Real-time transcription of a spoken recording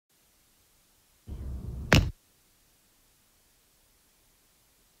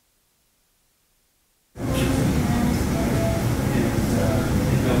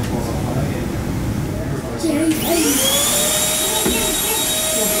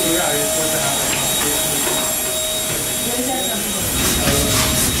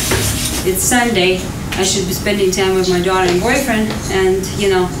It's Sunday. I should be spending time with my daughter and boyfriend, and you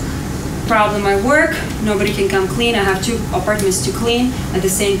know, problem at work, nobody can come clean. I have 2 apartments to clean. At the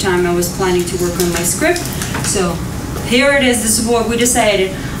same time, I was planning to work on my script. So here it is. This is what we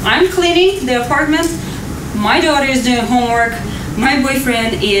decided. I'm cleaning the apartment. My daughter is doing homework. My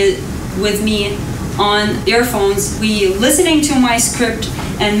boyfriend is with me on earphones. We listening to my script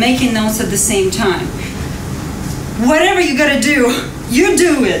and making notes at the same time. Whatever you gotta do, you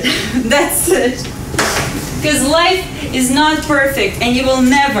do it. That's it. Because life is not perfect, and you will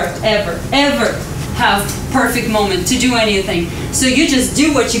never, ever, ever have perfect moment to do anything. So you just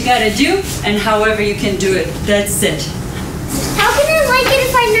do what you gotta do, and however you can do it. That's it. How can I like it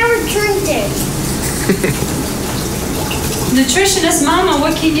if I never drink it? Nutritionist mama,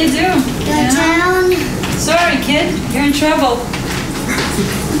 what can you do? Go down. Sorry, kid, you're in trouble.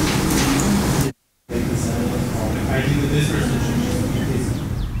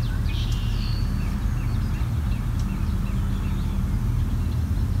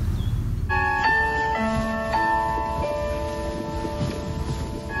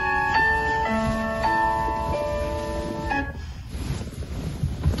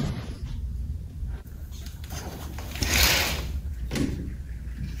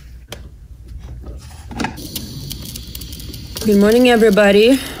 Good morning,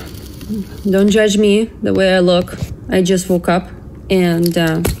 everybody. Don't judge me the way I look. I just woke up and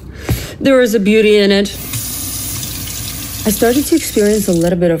there was a beauty in it. I started to experience a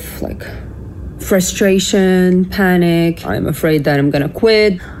little bit of like frustration, panic. I'm afraid that I'm gonna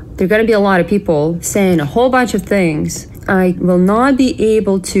quit. There are gonna be a lot of people saying a whole bunch of things. I will not be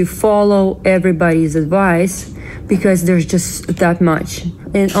able to follow everybody's advice because there's just that much.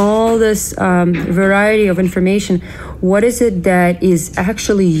 And all this variety of information, what is it that is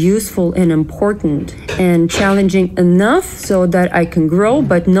actually useful and important and challenging enough so that I can grow,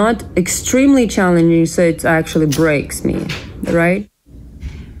 but not extremely challenging so it actually breaks me, right?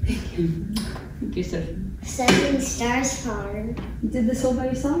 Thank you, sir. 7 stars hard. You did this all by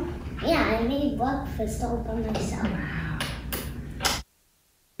yourself? Yeah, I made breakfast all by myself.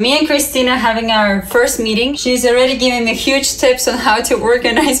 Me and Christina having our first meeting. She's already giving me huge tips on how to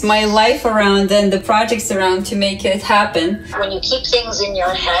organize my life around and the projects around to make it happen. When you keep things in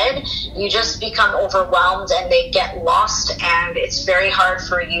your head, you just become overwhelmed and they get lost, and it's very hard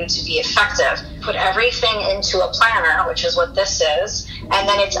for you to be effective. Put everything into a planner, which is what this is, and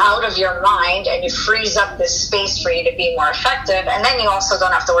then it's out of your mind and it frees up this space for you to be more effective, and then you also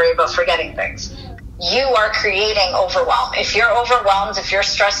don't have to worry about forgetting things. You are creating overwhelm. If you're overwhelmed, if you're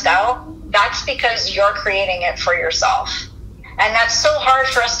stressed out, that's because you're creating it for yourself. And that's so hard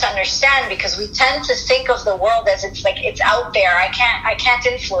for us to understand because we tend to think of the world as it's like it's out there. I can't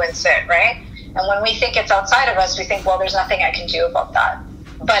influence it, right? And when we think it's outside of us, we think, well, there's nothing I can do about that.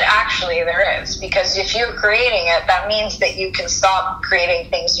 But actually there is, because if you're creating it, that means that you can stop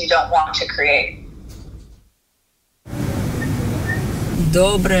creating things you don't want to create.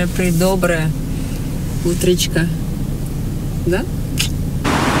 Добре, придобре. Утречка. Да?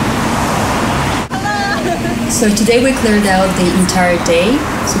 So today we cleared out the entire day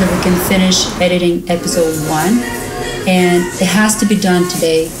so that we can finish editing episode 1. And it has to be done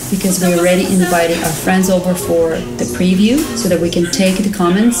today because we already invited our friends over for the preview so that we can take the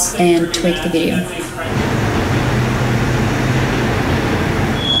comments and tweak the video.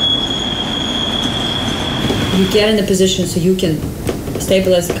 You get in the position so you can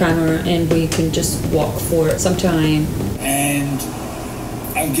stabilize the camera and we can just walk for some time. And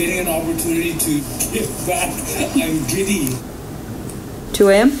I'm getting an opportunity to give back. I'm giddy. 2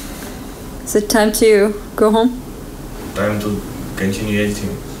 a.m. Is it time to go home? Time to continue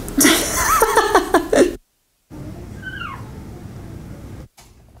editing.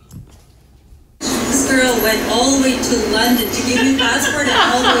 This girl went all the way to London to give me passport and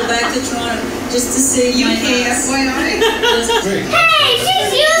all the way back to Toronto just to see my house. Hey,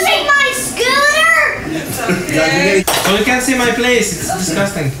 she's using my scooter! Okay. So you can't see my place, it's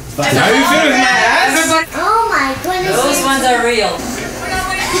disgusting. Are you filming my ass? Oh my goodness. Those ones are real.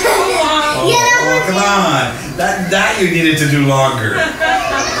 Oh, come on. That you needed to do longer.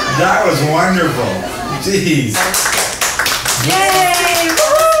 That was wonderful. Jeez. Yay!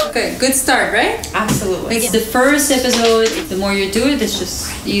 Okay, good start, right? Absolutely. Like the first episode, the more you do it, it's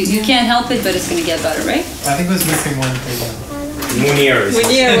just, you can't help it, but it's gonna get better, right? I think it was missing one thing. Munir was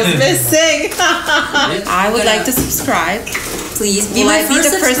missing. I would like to subscribe. Please be Will my I be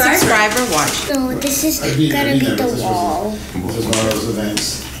the first subscriber? Watch. So this is gonna be the wall. This is one of those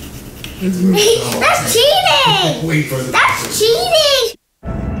events. That's cheating! Wait for the That's cheating!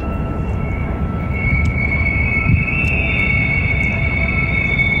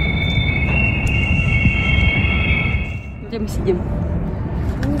 Где мы сидим?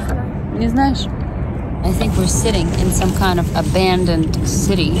 Не знаешь? I think we're sitting in some kind of abandoned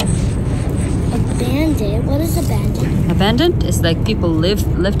city. Abandoned? What is abandoned? Abandoned is like people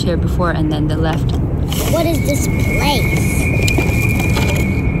lived here before and then they left. What is this place?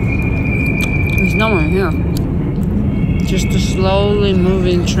 There's no one here. Just a slowly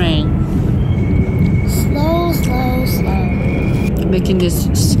moving train. Slow, slow, slow. Making these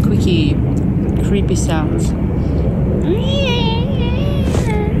squeaky, creepy sounds.